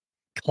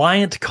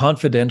Client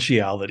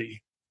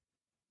confidentiality.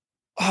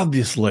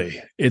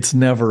 Obviously, it's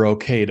never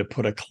okay to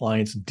put a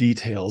client's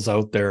details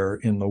out there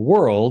in the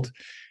world.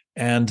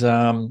 And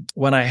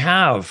when I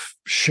have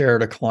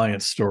shared a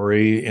client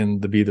story in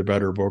the Be the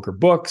Better Broker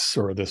books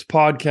or this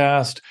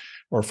podcast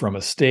or from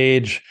a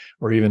stage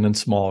or even in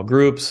small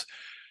groups,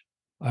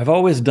 I've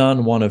always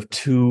done one of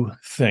two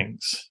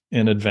things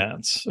in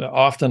advance.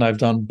 Often I've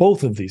done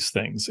both of these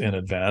things in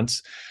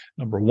advance.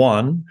 Number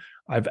one,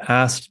 I've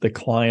asked the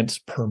client's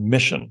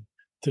permission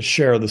to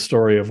share the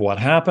story of what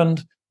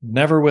happened,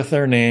 never with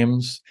their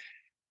names.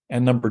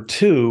 And number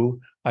two,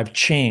 I've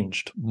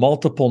changed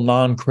multiple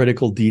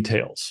non-critical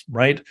details,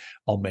 right?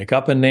 I'll make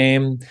up a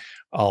name.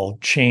 I'll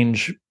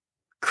change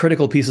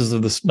critical pieces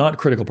of this, not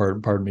critical,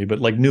 pardon me, but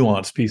like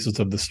nuanced pieces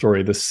of the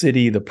story, the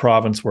city, the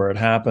province where it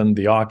happened,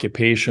 the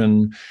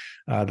occupation,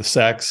 the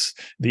sex,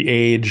 the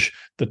age,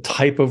 the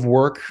type of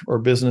work or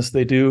business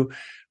they do.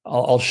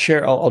 I'll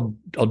share, I'll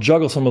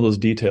juggle some of those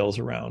details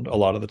around a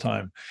lot of the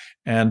time.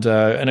 And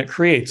it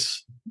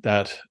creates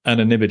that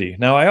anonymity.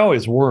 Now, I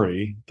always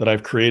worry that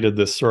I've created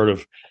this sort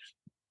of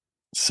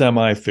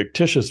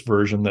semi-fictitious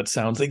version that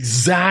sounds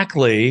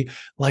exactly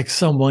like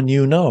someone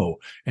you know,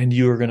 and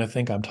you are going to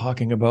think I'm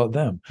talking about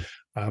them.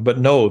 But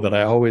know that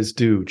I always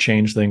do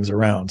change things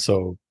around.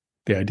 So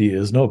the idea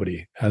is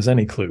nobody has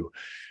any clue.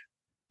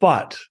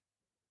 But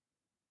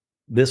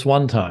this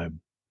one time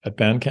at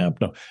band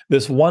camp,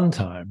 this one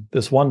time,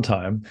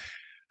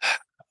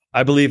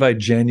 I believe I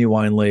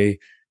genuinely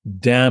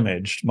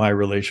damaged my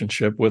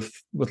relationship with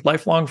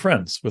lifelong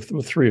friends,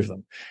 with three of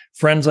them.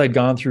 Friends I'd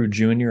gone through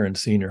junior and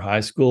senior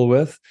high school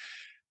with.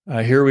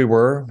 Here we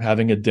were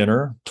having a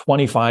dinner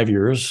 25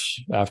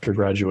 years after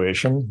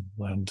graduation,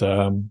 and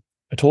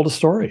I told a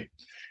story.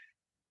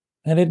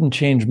 I didn't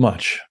change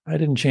much. I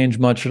didn't change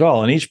much at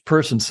all. And each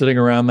person sitting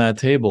around that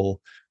table,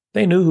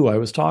 they knew who I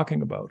was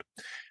talking about.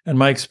 And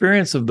my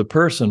experience of the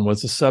person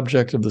was the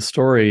subject of the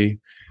story.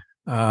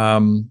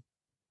 My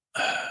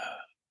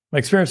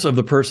experience of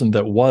the person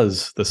that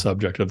was the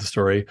subject of the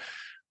story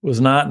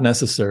was not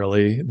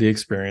necessarily the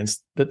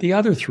experience that the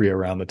other three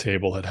around the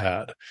table had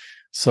had.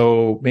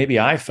 So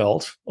maybe I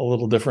felt a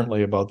little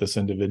differently about this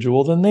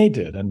individual than they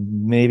did.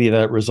 And maybe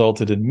that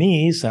resulted in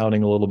me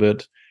sounding a little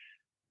bit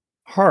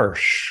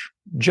harsh,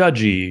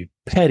 judgy,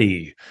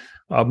 petty,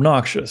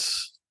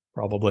 obnoxious,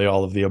 probably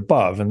all of the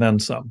above, and then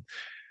some.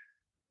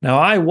 Now,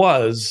 I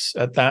was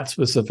at that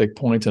specific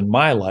point in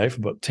my life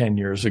about 10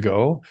 years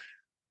ago,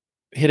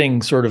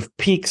 hitting sort of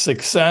peak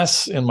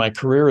success in my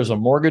career as a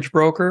mortgage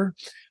broker,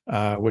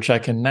 which I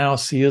can now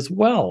see as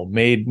well,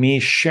 made me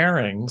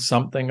sharing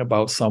something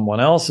about someone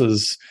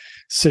else's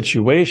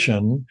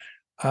situation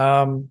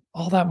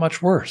all that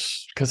much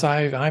worse, because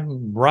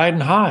I'm riding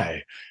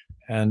high.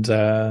 And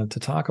to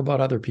talk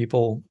about other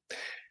people,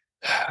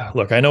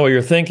 look, I know what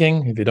you're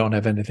thinking. If you don't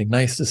have anything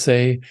nice to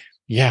say,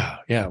 yeah,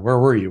 where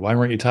were you? Why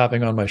weren't you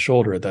tapping on my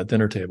shoulder at that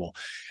dinner table?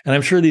 And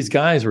I'm sure these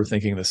guys were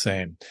thinking the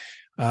same.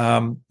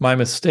 My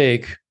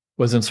mistake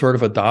was in sort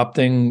of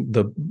adopting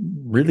the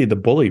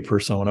bully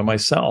persona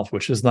myself,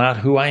 which is not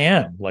who I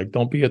am. Like,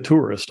 don't be a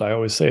tourist. I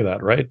always say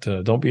that, right?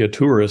 Don't be a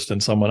tourist in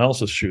someone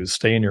else's shoes.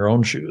 Stay in your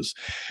own shoes.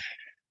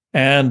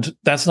 And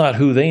that's not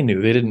who they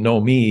knew. They didn't know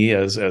me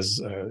as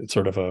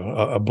sort of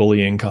a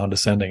bullying,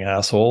 condescending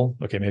asshole.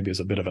 Okay, maybe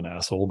as a bit of an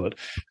asshole, but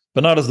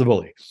not as the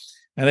bully.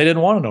 And they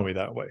didn't want to know me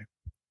that way.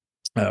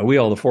 We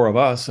all, the four of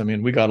us, I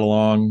mean, we got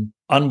along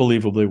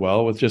unbelievably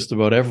well with just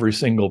about every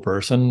single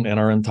person in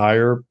our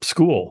entire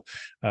school.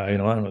 It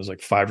was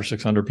like 500 or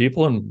 600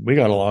 people, and we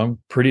got along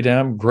pretty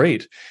damn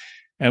great.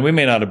 And we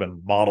may not have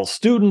been model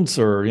students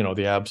or,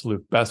 the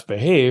absolute best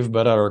behaved,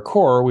 but at our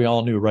core, we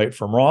all knew right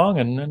from wrong,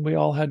 and we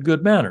all had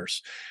good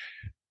manners.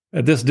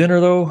 At this dinner,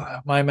 though,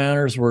 my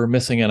manners were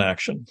missing in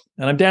action.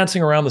 And I'm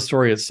dancing around the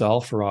story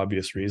itself for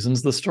obvious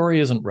reasons. The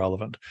story isn't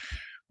relevant.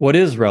 What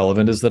is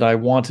relevant is that I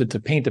wanted to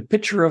paint a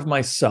picture of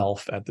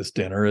myself at this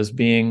dinner as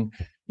being,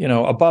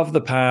 above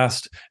the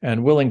past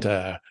and willing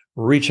to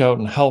reach out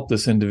and help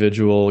this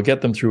individual,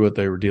 get them through what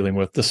they were dealing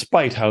with,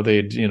 despite how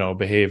they'd,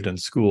 behaved in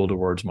school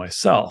towards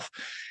myself.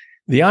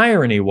 The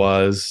irony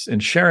was, in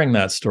sharing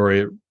that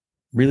story, it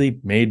really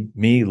made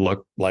me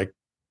look like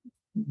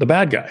the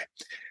bad guy.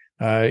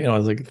 I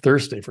was like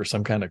thirsty for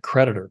some kind of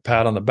credit or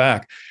pat on the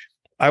back.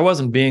 I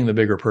wasn't being the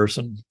bigger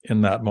person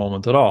in that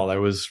moment at all. I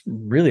was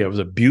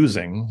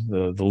abusing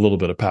the little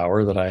bit of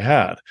power that I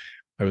had.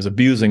 I was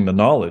abusing the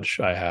knowledge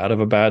I had of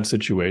a bad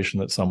situation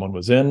that someone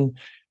was in.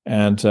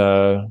 And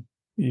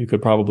you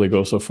could probably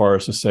go so far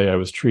as to say I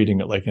was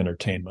treating it like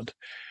entertainment.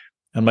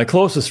 And my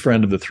closest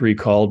friend of the three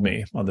called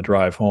me on the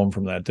drive home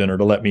from that dinner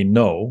to let me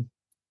know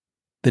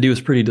that he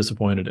was pretty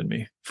disappointed in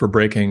me for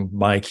breaking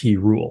my key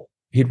rule.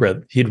 He'd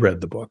read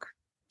the book.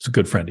 It's a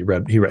good friend.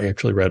 He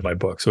actually read my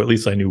book. So at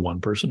least I knew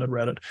one person had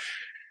read it.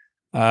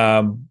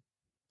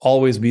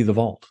 Always be the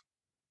vault,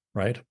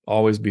 right?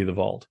 Always be the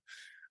vault.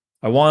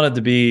 I wanted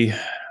to be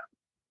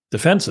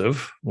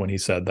defensive when he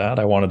said that.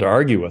 I wanted to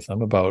argue with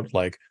him about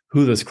like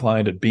who this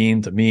client had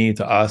been to me,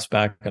 to us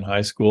back in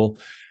high school.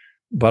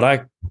 But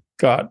I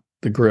got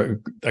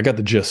I got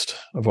the gist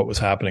of what was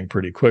happening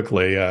pretty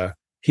quickly.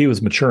 He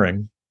was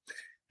maturing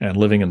and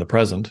living in the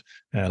present,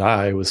 and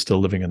I was still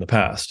living in the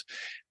past.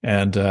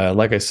 And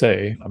like I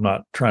say, I'm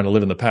not trying to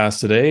live in the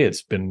past today.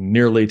 It's been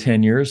nearly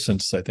 10 years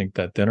since I think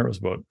that dinner. It was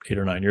about 8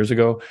 or 9 years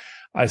ago.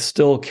 I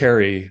still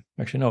carry,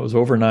 actually, no, it was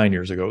over 9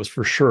 years ago. It was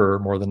for sure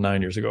more than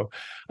 9 years ago.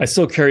 I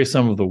still carry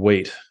some of the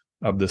weight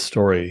of this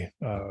story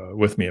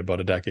with me about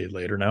a decade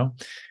later now.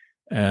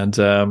 And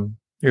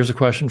here's a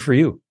question for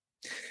you.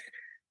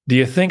 Do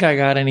you think I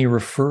got any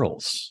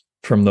referrals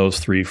from those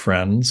three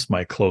friends,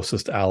 my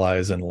closest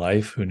allies in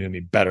life who knew me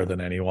better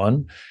than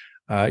anyone?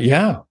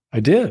 Yeah,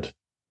 I did.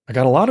 I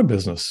got a lot of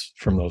business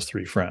from those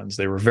three friends.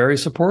 They were very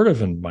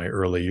supportive in my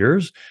early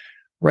years,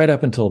 right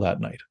up until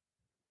that night.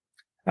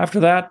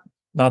 After that,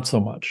 not so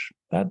much.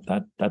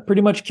 That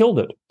pretty much killed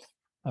it.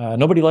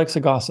 Nobody likes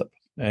a gossip.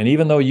 And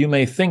even though you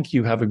may think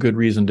you have a good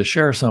reason to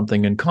share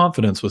something in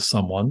confidence with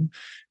someone,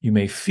 you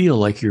may feel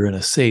like you're in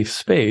a safe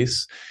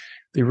space.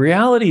 The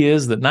reality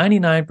is that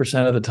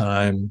 99% of the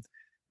time,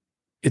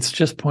 it's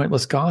just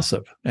pointless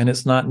gossip, and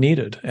it's not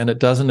needed, and it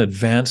doesn't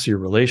advance your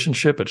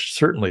relationship. It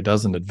certainly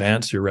doesn't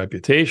advance your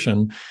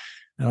reputation,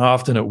 and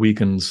often it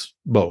weakens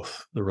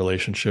both the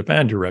relationship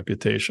and your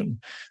reputation.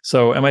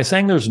 So am I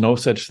saying there's no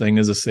such thing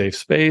as a safe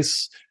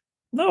space?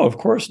 No, of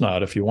course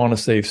not. If you want a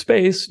safe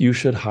space, you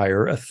should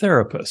hire a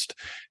therapist.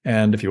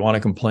 And if you want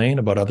to complain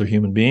about other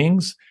human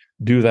beings,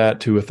 do that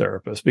to a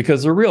therapist.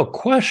 Because the real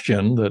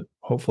question that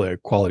hopefully a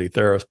quality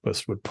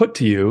therapist would put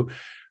to you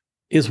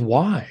is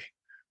why?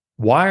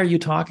 Why are you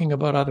talking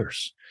about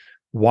others?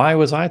 Why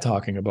was I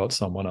talking about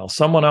someone else?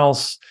 Someone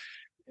else,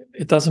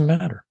 it doesn't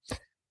matter. It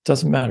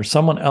doesn't matter.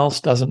 Someone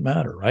else doesn't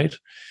matter, right?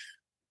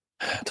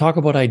 Talk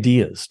about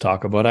ideas,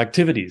 talk about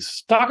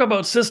activities, talk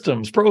about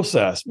systems,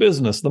 process,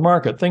 business, the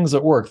market, things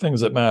that work,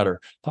 things that matter.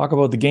 Talk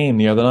about the game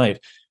the other night.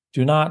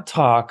 Do not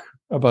talk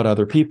about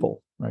other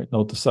people, right?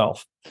 Note to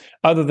self.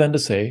 Other than to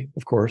say,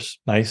 of course,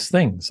 nice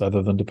things,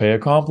 other than to pay a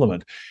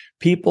compliment.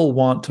 People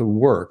want to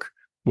work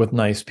with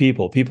nice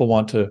people. People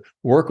want to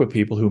work with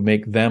people who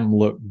make them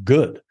look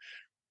good,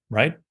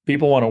 right?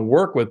 People want to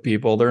work with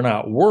people they're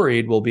not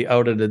worried will be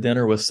out at a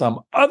dinner with some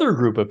other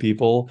group of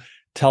people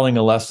telling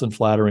a less than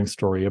flattering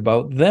story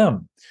about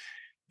them.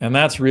 And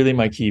that's really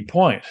my key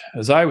point.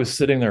 As I was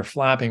sitting there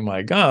flapping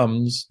my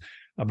gums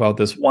about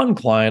this one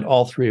client,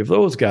 all three of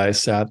those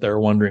guys sat there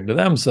wondering to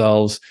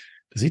themselves,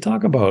 does he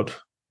talk about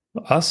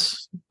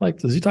us? Like,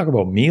 does he talk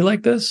about me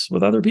like this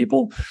with other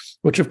people?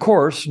 Which, of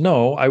course,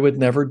 no, I would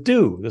never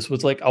do. This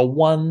was like a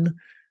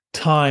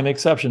one-time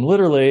exception,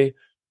 literally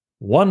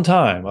one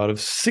time out of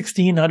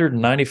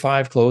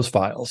 1,695 closed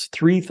files,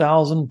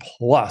 3,000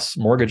 plus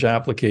mortgage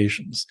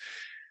applications.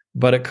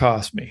 But it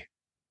cost me.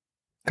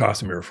 It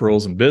cost me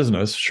referrals in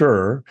business,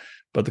 sure,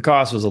 but the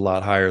cost was a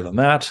lot higher than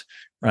that,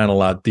 ran a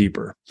lot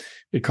deeper.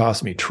 It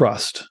cost me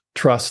trust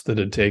that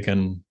had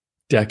taken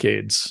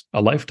decades,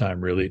 a lifetime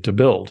really, to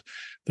build.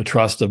 The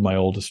trust of my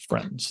oldest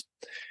friends.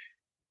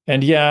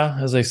 And yeah,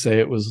 as I say,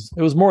 it was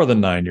more than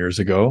 9 years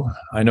ago.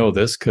 I know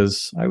this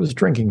because I was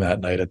drinking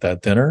that night at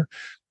that dinner,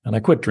 and I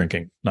quit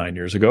drinking 9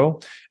 years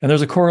ago. And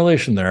there's a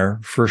correlation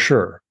there for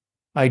sure.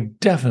 I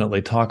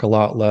definitely talk a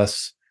lot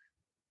less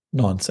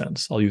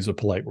nonsense. I'll use a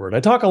polite word. I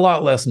talk a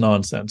lot less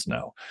nonsense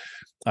now.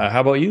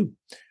 How about you?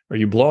 Are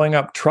you blowing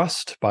up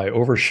trust by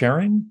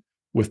oversharing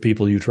with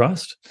people you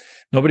trust?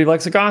 Nobody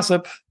likes a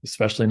gossip,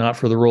 especially not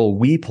for the role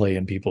we play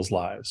in people's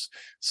lives.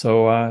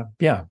 So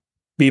yeah,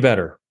 be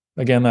better.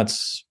 Again,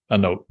 that's a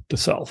note to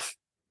self.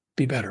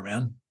 Be better,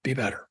 man. Be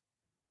better.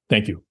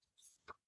 Thank you.